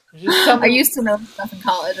 me. Just tell I me. used to know stuff in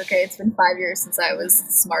college. Okay, it's been 5 years since I was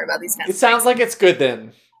smart about these kinds It of sounds like it's good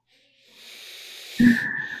then. things.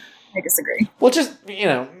 I disagree. Well, just,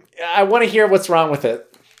 I want to hear what's wrong with it.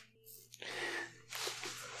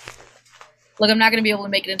 Look, I'm not going to be able to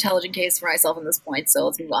make an intelligent case for myself at this point, so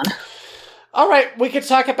let's move on. All right, we could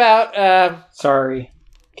talk about... Sorry.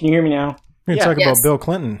 Can you hear me now? We're Yeah. going to talk Yes. about Bill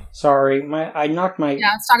Clinton. Sorry. I knocked my... Yeah,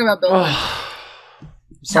 let's talk about Bill. Clinton.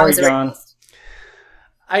 Sorry, he's a John. racist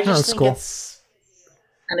I No, just it's think cool. it's...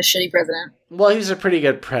 and a shitty president. Well, he was a pretty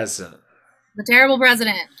good president. The terrible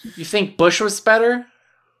president. You think Bush was better?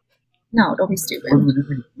 No, don't be stupid.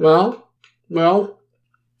 Well,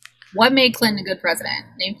 What made Clinton a good president?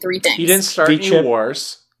 Name 3 things. he didn't start any V-chip.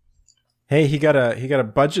 wars. Hey, he got a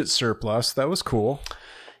budget surplus. That was cool.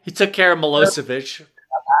 He took care of Milosevic.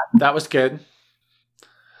 That was good.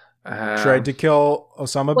 Tried to kill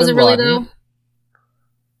Osama Was bin it really, Laden. though?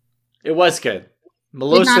 It was good.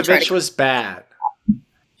 not try Milosevic to- was bad.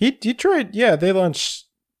 He tried. Yeah,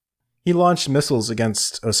 he launched missiles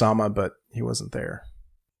against Osama, but he wasn't there.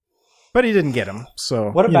 But he didn't get him.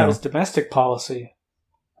 So What you about know. his domestic policy?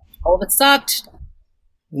 All of it sucked.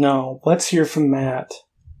 No. Let's hear from Matt.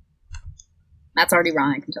 That's already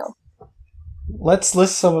wrong, I can tell. Let's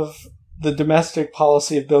list some of the domestic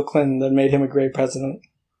policy of Bill Clinton that made him a great president.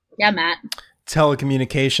 Yeah, Matt.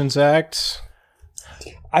 Telecommunications Act?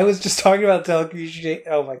 I was just talking about telecommunications.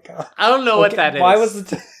 Oh my god! I don't know what that is. Why was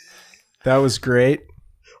it? That was great.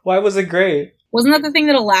 Why was it great? Wasn't that the thing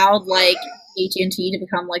that allowed, like, AT&T to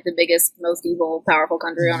become, like, the biggest, most evil, powerful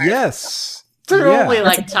country on Earth? Yes. They're Yeah. only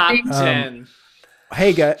like That's a top big thing. 10.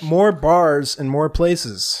 Hey, got more bars and more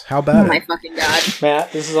places. How Oh about my it? fucking god.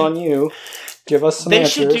 Matt, this is on you. Give us some They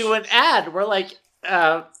answers. should do an ad where, like,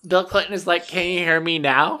 Bill Clinton is like, "Can you hear me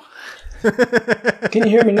now?" Can you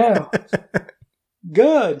hear me now?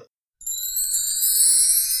 Good.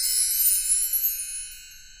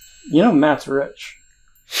 You know Matt's rich.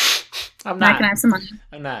 I'm Matt, not. can I have some money?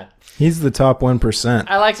 I'm not. He's the top 1%.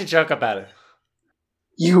 I like to joke about it.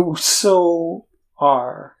 You so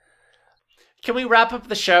are. Can we wrap up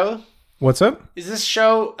the show? What's up? Is this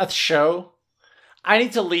show a show? I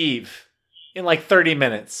need to leave in like 30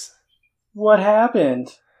 minutes. What happened?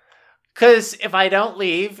 Because if I don't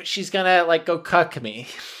leave, she's gonna like go cuck me.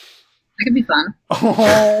 That could be fun.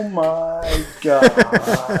 Oh my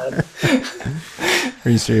god. Are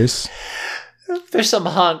you serious? There's some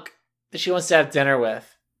hunk that she wants to have dinner with.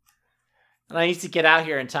 And I need to get out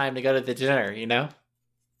here in time to go to the dinner, you know?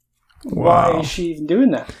 Why is she even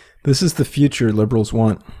doing that? This is the future liberals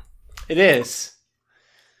want. It is.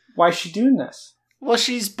 Why is she doing this? Well,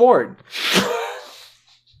 she's bored.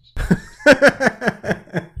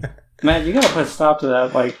 Matt, you gotta put a stop to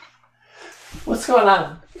that. Like, What's going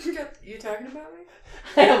on? You talking about me?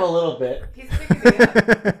 I am a little bit. He's picking me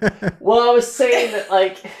up. Well, I was saying that,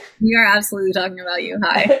 like, We are absolutely talking about you.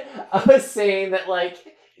 Hi. I was saying that, like,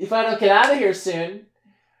 if I don't get out of here soon,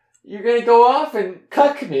 you're gonna go off and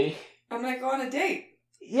cuck me. I might go on a date.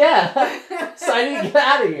 Yeah. So I need to get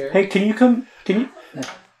out of here. hey, can you come? Can you?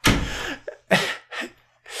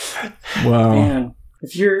 Wow. Man,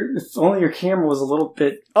 if only your camera was a little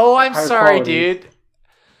bit. Oh, I'm Higher sorry, quality. dude.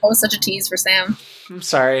 That was such a tease for Sam. I'm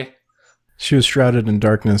sorry. She was shrouded in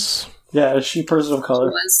darkness. Yeah, is she a person of It color?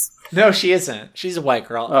 was. No, she isn't. She's a white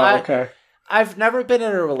girl. Oh, okay. I've never been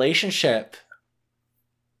in a relationship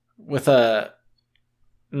with a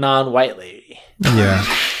non-white lady. Yeah.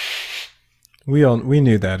 We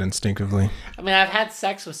knew that instinctively. I mean, I've had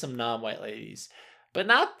sex with some non-white ladies, but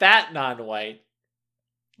not that non-white.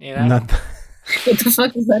 You know, Not What the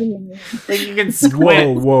fuck does that even mean? like you can whoa,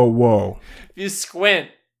 squint. whoa. If you squint.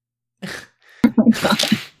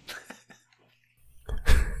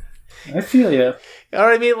 I feel you. You know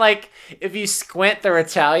what I mean? Like, if you squint, they're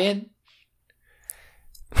Italian.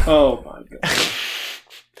 Oh my god,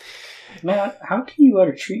 Matt, how can you let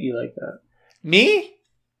her treat you like that? Me?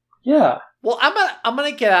 Yeah. Well, I'm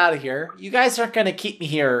gonna get out of here. You guys aren't gonna keep me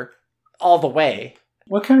here all the way.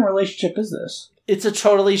 What kind of relationship is this? It's a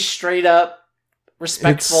totally straight up,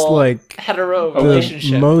 respectful, It's like hetero the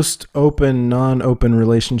relationship. most open, non-open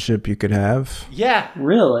relationship you could have. Yeah.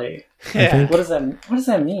 Really? Yeah. What does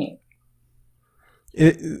that mean?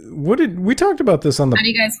 What did we talked about this on How do the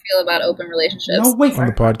you guys feel about open relationships? No, wait. on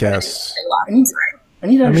the podcast? I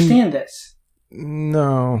need to understand this.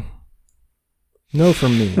 No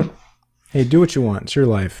from me. Hey, do what you want. It's your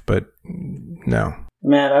life, but no.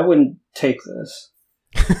 Matt, I wouldn't take this.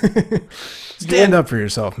 Stand up for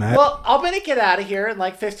yourself, Matt. Well, I'm gonna get out of here in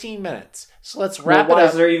like 15 minutes. So let's Well, wrap it why up.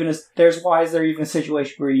 is there even a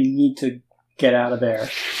situation where you need to get out of there?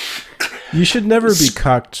 You should never be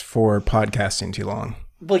cucked for podcasting too long.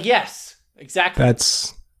 Well, yes, exactly.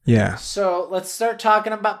 That's, yeah. So let's start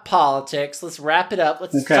talking about politics. Let's wrap it up.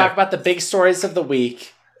 Let's Okay. talk about the big stories of the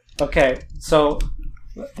week. Okay, so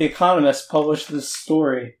The Economist published this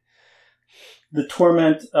story, "The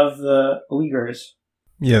Torment of the Uyghurs,"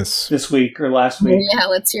 Yes. this week or last week. Yeah,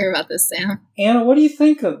 let's hear about this, Sam. Anna, what do you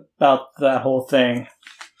think about that whole thing?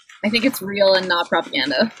 I think it's real and not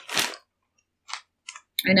propaganda.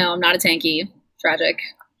 I know, I'm not a tanky. Tragic.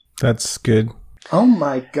 That's good. Oh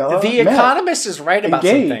my god. The Matt, Economist is right about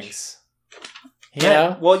engage. some things. You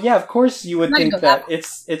Matt, know? well, yeah, of course you would I'm not think gonna that. go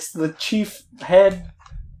It's the chief head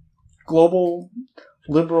global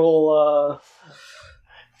liberal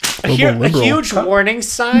A liberal. huge warning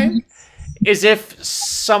sign is if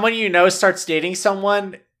someone you know starts dating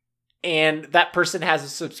someone and that person has a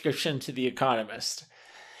subscription to The Economist.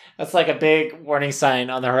 That's like a big warning sign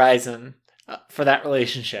on the horizon for that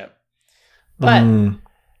relationship. But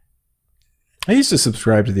I used to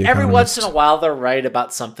subscribe to the every Economist. once in a while they're right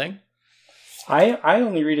about something. I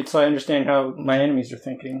only read it so I understand how my enemies are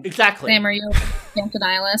thinking. Exactly. Sam, are you a camp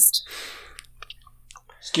denialist?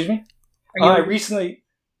 Excuse me? Are you I recently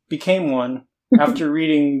became one after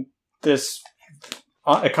reading this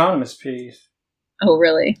Economist piece. Oh,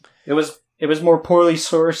 really? It was more poorly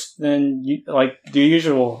sourced than like the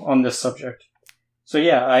usual on this subject. So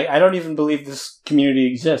yeah, I don't even believe this community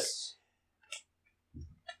exists.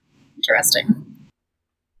 Interesting.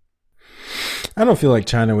 I don't feel like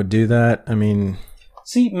China would do that. I mean,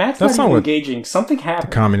 See, Matt's That's not not even what engaging. Something the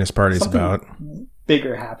happened. Communist Party's Something about.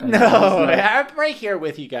 bigger happened. No, Isn't it? I'm right here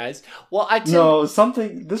with you guys. Well, No,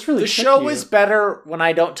 something. This really the shook show you. is better when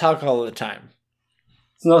I don't talk all the time.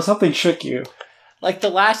 No, something shook you. Like the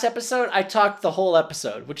last episode, I talked the whole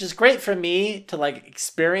episode, which is great for me to like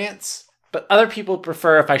experience, but other people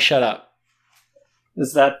prefer if I shut up.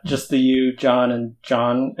 Is that just the you, John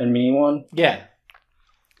and me one? Yeah.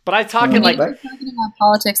 But I talk We in need like to be talking about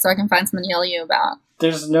politics so I can find something to yell at you about.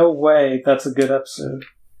 There's no way that's a good episode.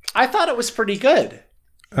 I thought it was pretty good.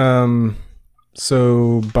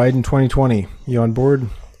 So Biden 2020, you on board?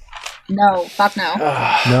 No, fuck no.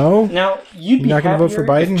 No? Now, you'd You're be not gonna vote for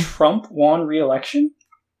happier Biden? if Trump won re-election?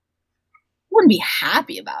 Wouldn't be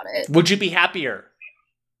happy about it. Would you be happier?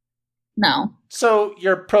 No. So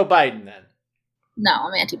you're pro Biden then. No,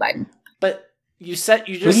 I'm anti-Biden. But you said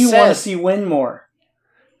you Who just do you said want to see win more?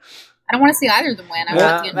 I don't want to see either of them win. I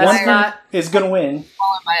Yeah, want the that's entire not Is going to win.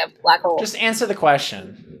 swallowed by a black hole. just answer the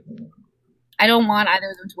question. I don't want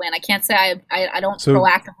either of them to win. I can't say I don't So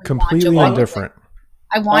proactively completely want Joe Biden. indifferent.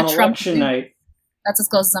 I want On Trump to election win. night, That's as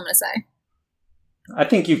close as I'm going to say. I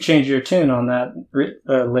think you've changed your tune on that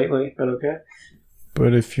lately, but okay.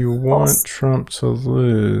 But if you want Trump to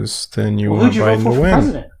lose, then you Well, want who'd you vote Biden for to for win.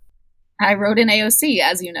 president? I wrote in AOC,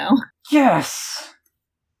 as you know. Yes!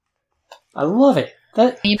 I love it.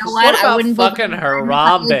 That You know What what? I about wouldn't vote for fucking Biden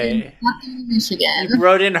Harambe? in fucking Michigan. You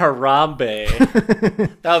wrote in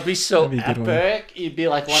Harambe. That would be so That'd be a good one. epic. You'd be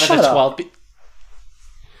like one Shut of the up. 12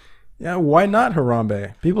 Yeah, why not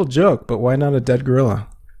Harambe? People joke, but why not a dead gorilla?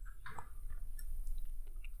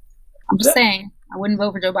 I'm just saying, I wouldn't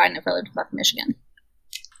vote for Joe Biden if I lived in fucking Michigan.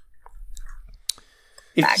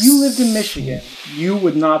 if Facts. you lived in Michigan, you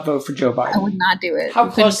would not vote for Joe I Biden. would not do it. How You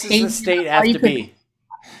couldn't close does pay the me state enough, have or you to could- be?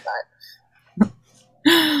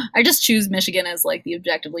 I just choose Michigan as like the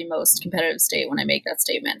objectively most competitive state when I make that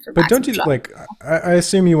statement for But don't you maximum like? I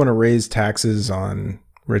assume you want to raise taxes on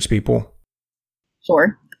rich people.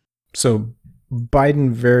 Sure. So Biden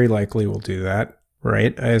very likely will do that,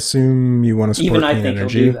 right? I assume you want to support Even I clean think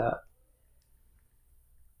energy. he'll do that.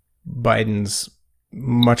 Biden's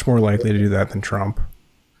much more likely to do that than Trump.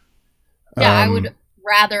 Yeah, I Um, would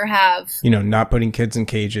rather have. not putting kids in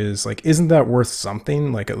cages. Like, isn't that worth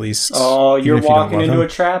something? Like, at least. Oh, even you're if you don't walking love into him? a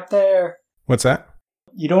trap there. What's that?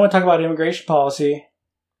 You don't want to talk about immigration policy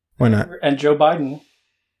Why not? and Joe Biden.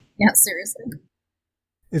 Yeah, seriously.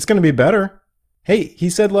 It's going to be better. Hey, he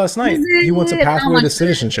said last night Is he wants a it? How pathway much to is it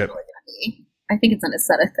citizenship. really gonna be? I think it's an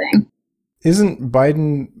aesthetic thing. Isn't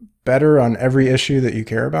Biden better on every issue that you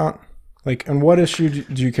care about? Like, on what issue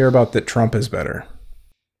do you care about that Trump is better?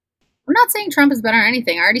 I'm not saying Trump is better or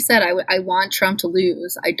anything. I already said I want Trump to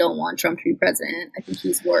lose. I don't want Trump to be president. I think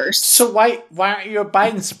he's worse. So why aren't you a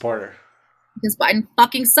Biden supporter? Because Biden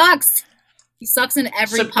fucking sucks. He sucks in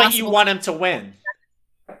every So, possible. but you want him to win.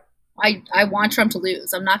 I want Trump to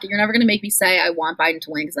lose. I'm not. You're never going to make me say I want Biden to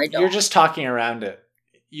win because I don't. You're just talking around it.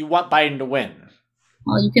 You want Biden to win.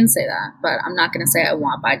 Well, you can say that, but I'm not going to say I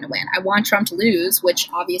want Biden to win. I want Trump to lose, which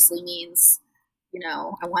obviously means,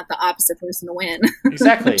 I want the opposite person to win.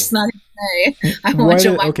 Exactly. Which is not going to say I want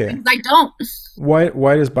Joe Biden to win, because I don't.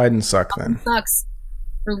 Why does Biden suck then? He sucks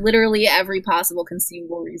for literally every possible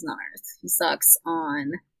conceivable reason on earth. He sucks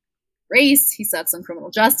on race. He sucks on criminal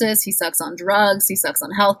justice. He sucks on drugs. He sucks on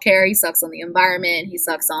healthcare. He sucks on the environment. He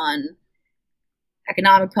sucks on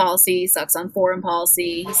economic policy. He sucks on foreign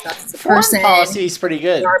policy. He sucks as a person. Foreign policy is pretty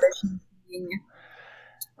good.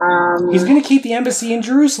 He's going to keep the embassy in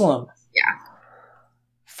Jerusalem. Yeah.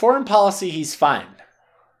 Foreign policy, he's fine.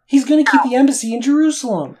 He's going to keep the embassy in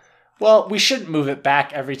Jerusalem. Well, we shouldn't move it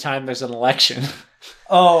back every time there's an election.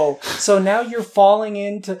 Oh, so now you're falling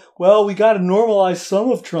into, well, we got to normalize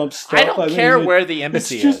some of Trump's stuff. I don't care where the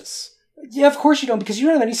embassy is. Yeah, of course you don't, because you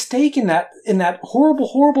don't have any stake in that horrible,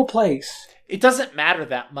 horrible place. It doesn't matter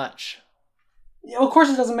that much. Yeah, of course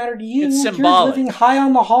it doesn't matter to you. It's symbolic. You're living high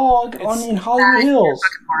on the hog in Hollywood Hills.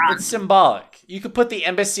 It's symbolic. You could put the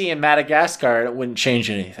embassy in Madagascar and it wouldn't change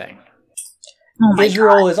anything. Oh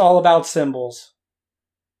Israel is all about symbols.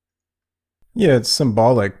 Yeah, it's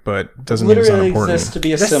symbolic, but doesn't Literally mean it's not important. exists to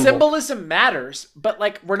be a The symbol. symbolism matters, but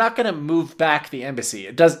we're not going to move back the embassy.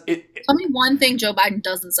 It does. Tell me one thing Joe Biden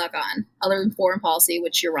doesn't suck on, other than foreign policy,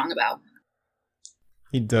 which you're wrong about.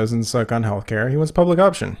 He doesn't suck on healthcare. He wants public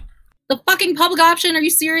option. The fucking public option? Are you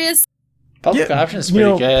serious? Public option is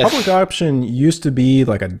pretty good. Public option used to be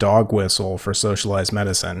like a dog whistle for socialized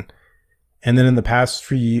medicine. And then in the past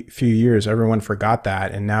few years, everyone forgot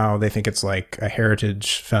that. And now they think it's like a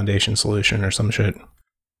Heritage Foundation solution or some shit.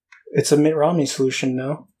 It's a Mitt Romney solution,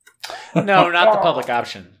 no? No, not the public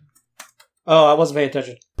option. Oh, I wasn't paying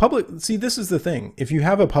attention. See, this is the thing. If you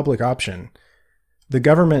have a public option, the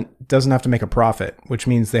government doesn't have to make a profit, which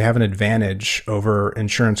means they have an advantage over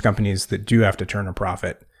insurance companies that do have to turn a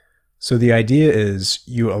profit. So the idea is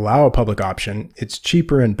you allow a public option, it's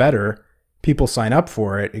cheaper and better, people sign up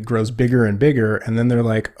for it, it grows bigger and bigger, and then they're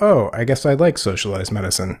like, oh, I guess I like socialized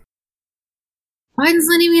medicine. Biden's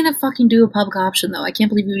not even gonna fucking do a public option, though. I can't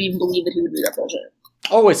believe you would even believe that he would do that bullshit.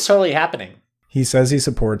 Oh, it's totally happening. He says he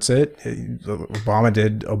supports it. Obama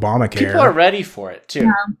did Obamacare. People are ready for it, too.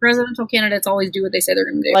 Yeah, presidential candidates always do what they say they're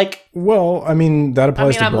gonna do. Well, I mean, that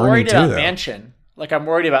applies to I'm Bernie worried too, about though. Manchin. I'm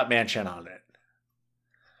worried about Manchin on it.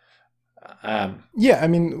 Yeah, I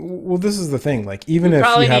mean, well, this is the thing. Even if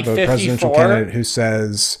you have a presidential candidate who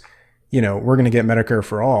says, we're going to get Medicare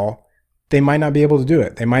for all, they might not be able to do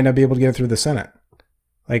it. They might not be able to get it through the Senate.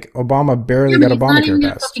 Obama barely got Obamacare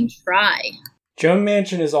passed. Fucking try. Joe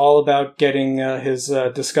Manchin is all about getting his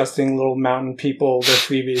disgusting little mountain people their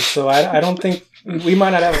freebies. So I don't think we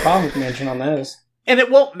might not have a problem with Manchin on this. And it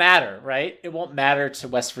won't matter, right? It won't matter to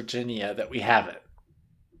West Virginia that we have it.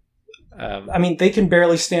 I mean, they can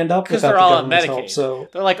barely stand up because without they're the all on government's Medicaid. help. So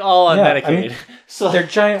they're all on Medicaid. I mean, so they're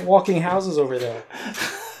giant walking houses over there,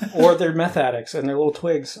 or they're meth addicts and they're little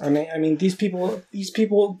twigs. I mean, these people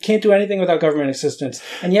can't do anything without government assistance,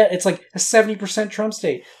 and yet it's like a 70% Trump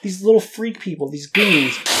state. These little freak people, these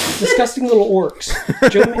goons, these disgusting little orcs.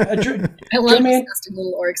 I love disgusting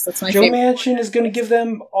little orcs. That's my Joe favorite. Manchin is going to give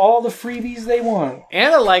them all the freebies they want.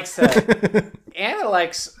 Anna likes a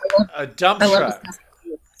dump truck.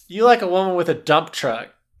 You like a woman with a dump truck.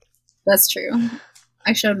 That's true.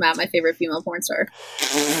 I showed Matt my favorite female porn star.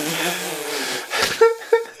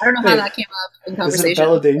 I don't know how that came up in conversation. Is it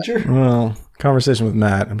Bella Danger? Well, conversation with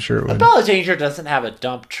Matt, I'm sure it would. Bella Danger doesn't have a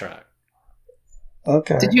dump truck.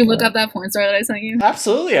 Okay. Did you look up that porn star that I sent you?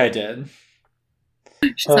 Absolutely, I did.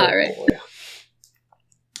 She's hot, right? Boy.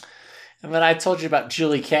 And then I told you about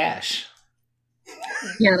Julie Cash.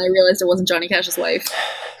 Yeah, and I realized it wasn't Johnny Cash's wife.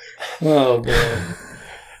 Oh boy.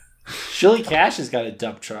 Julie Cash has got a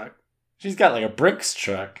dump truck. She's got a Brinks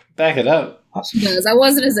truck. Back it up. She does. I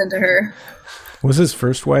wasn't as into her. Was his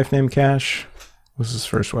first wife named Cash? Was his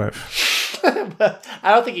first wife?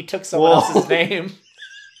 I don't think he took someone else's name.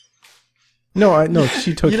 No,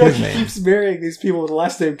 she took his name. He keeps marrying these people with the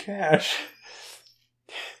last name Cash.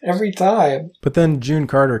 Every time. But then June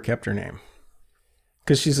Carter kept her name.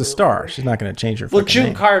 Because she's a star. She's not going to change her fucking June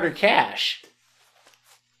name. Carter Cash.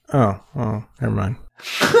 Oh, never mind.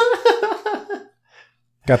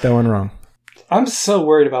 Got that one wrong. I'm so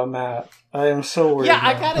worried about Matt. I am so worried. Yeah,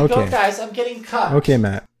 I gotta go, Okay. guys. I'm getting cut. Okay,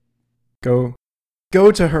 Matt. Go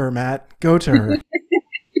to her, Matt. Go to her.